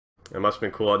It must have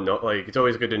been cool. No, like it's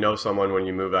always good to know someone when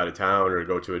you move out of town or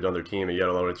go to another team, and yet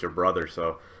alone it's your brother.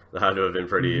 So that had to have been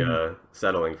pretty Hmm.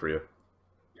 settling for you.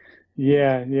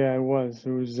 Yeah, yeah, it was.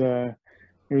 It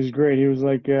was great. He was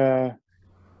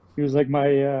like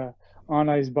my on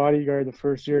ice bodyguard the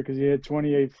first year because he had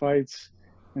 28 fights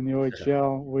in the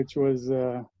OHL,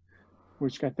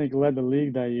 which I think led the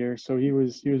league that year. So he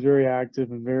was very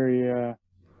active and very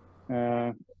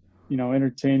uh,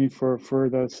 entertaining for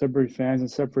the Sudbury fans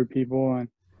and Sudbury people,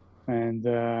 and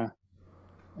yeah,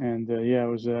 it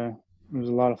was a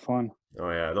lot of fun. Oh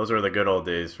yeah, those were the good old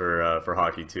days for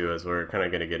hockey too, as we're kind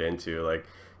of going to get into. Like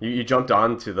you jumped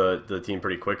on to the team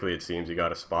pretty quickly. It seems you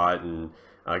got a spot, and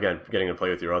again, getting to play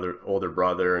with your other older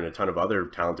brother and a ton of other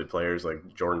talented players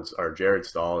like Jordan's or Jared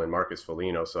Stahl and Marcus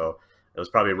Foligno. So it was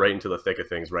probably right into the thick of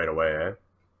things right away, eh?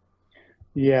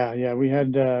 Yeah, yeah, we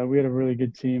had a really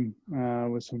good team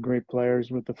with some great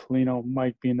players. With the Felino,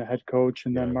 Mike being the head coach,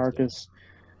 and then Yeah, Marcus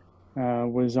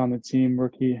was on the team,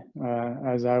 rookie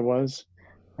as I was,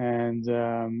 and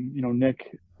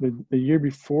Nick. The year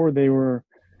before they were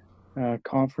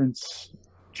conference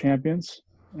champions,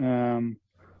 um,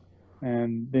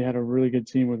 and they had a really good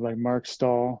team with like Mark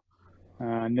Stahl,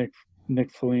 uh, Nick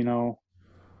Nick Felino,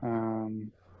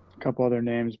 a couple other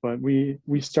names, but we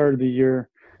started the year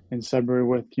in Sudbury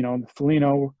with the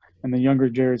Felino and the younger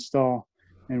Jared Stahl,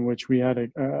 in which we had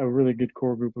a really good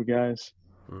core group of guys.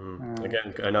 Uh,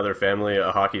 Again, another family,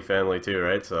 a hockey family too,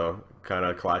 right? So kind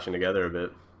of clashing together a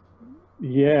bit.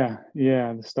 yeah,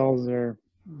 yeah, the Stahls are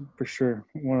for sure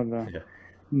one of the Yeah.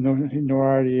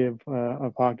 notoriety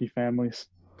of hockey families.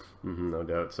 No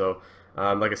doubt. So,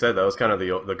 like I said, that was kind of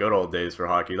the good old days for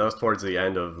hockey. That was towards the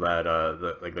end of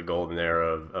that, like the golden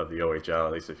era of the OHL,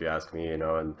 at least if you ask me. And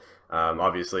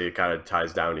obviously it kind of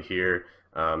ties down to here.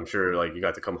 I'm sure, like you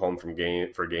got to come home from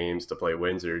games to play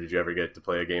Windsor. Did you ever get to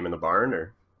play a game in the barn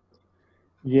or?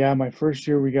 Yeah, my first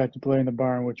year we got to play in the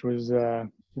barn, which was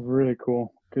really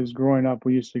cool because growing up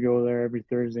we used to go there every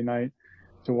Thursday night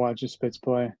to watch the Spits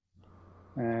play,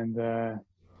 and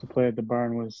to play at the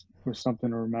barn was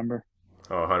something to remember.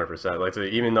 Oh, 100%. Like so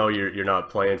even though you're not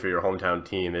playing for your hometown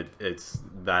team, it's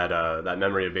that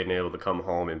memory of being able to come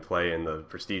home and play in the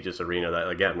prestigious arena that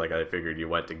again, like I figured you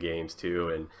went to games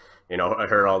too, and I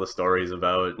heard all the stories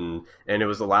about, and it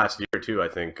was the last year too. I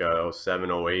think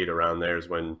 07, 08 around there is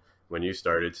when you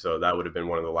started, so that would have been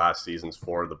one of the last seasons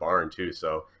for the barn too.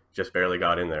 So just barely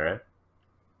got in there, eh?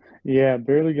 Yeah,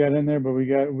 barely got in there, but we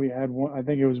had one. I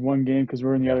think it was one game because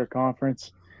we're in the Yeah, other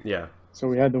conference, yeah. so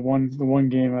we had the one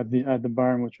game at the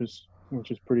barn, which was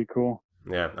pretty cool.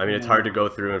 Yeah, I mean it's hard to Uh, go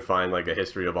through and find like a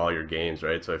history of all your games,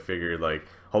 right? So I figured like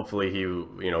hopefully he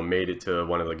made it to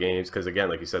one of the games because again,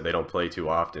 like you said, they don't play too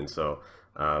often, so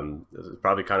this is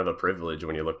probably kind of a privilege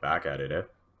when you look back at it, eh?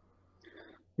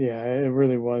 yeah, it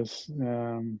really was.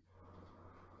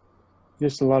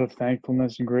 Just a lot of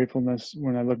thankfulness and gratefulness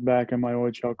when I look back at my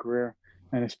OHL career,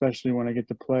 and especially when I get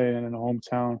to play in a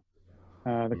hometown.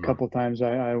 The Mhm. couple times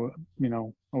I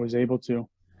was able to,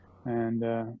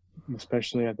 and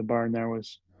especially at the barn there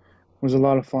was a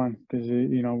lot of fun because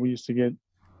um,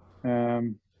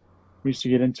 we used to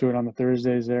get into it on the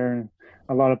Thursdays there, and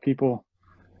a lot of people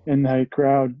in the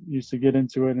crowd used to get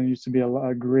into it, and it used to be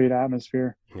a great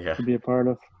atmosphere Yeah, to be a part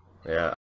of. yeah.